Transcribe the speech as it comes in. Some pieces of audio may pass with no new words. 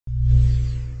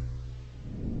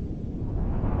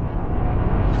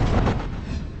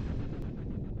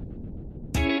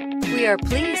We are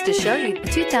pleased to show you the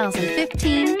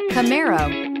 2015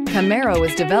 Camaro. Camaro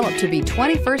is developed to be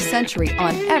 21st century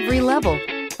on every level,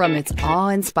 from its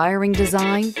awe-inspiring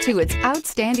design to its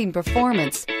outstanding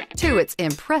performance to its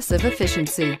impressive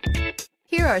efficiency.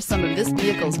 Here are some of this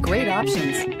vehicle's great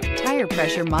options: tire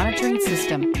pressure monitoring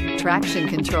system, traction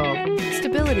control,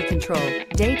 stability control,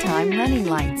 daytime running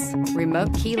lights,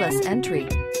 remote keyless entry,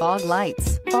 fog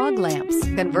lights, fog lamps,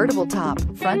 convertible top,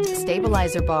 front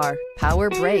stabilizer bar, power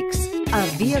brakes. A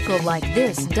vehicle like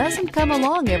this doesn't come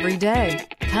along every day.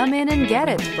 Come in and get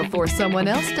it before someone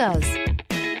else does.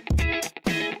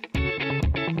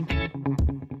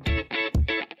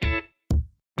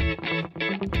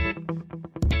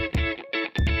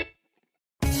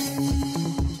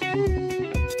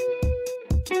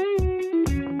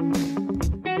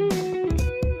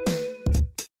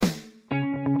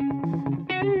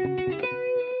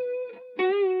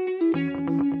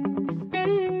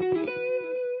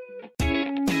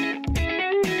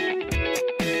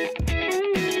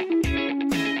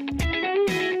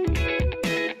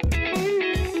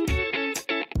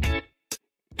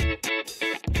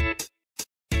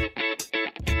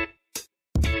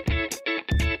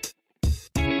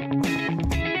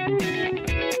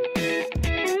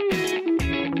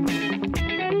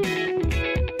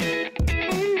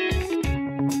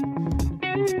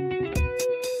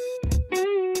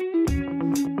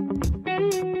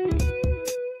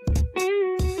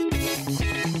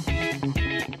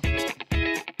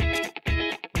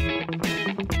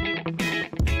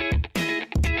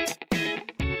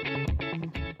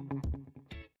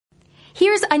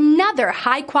 Here's another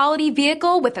high-quality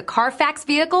vehicle with a Carfax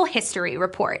Vehicle History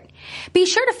Report. Be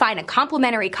sure to find a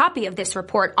complimentary copy of this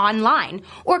report online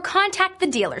or contact the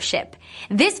dealership.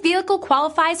 This vehicle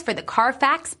qualifies for the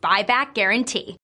Carfax Buyback Guarantee.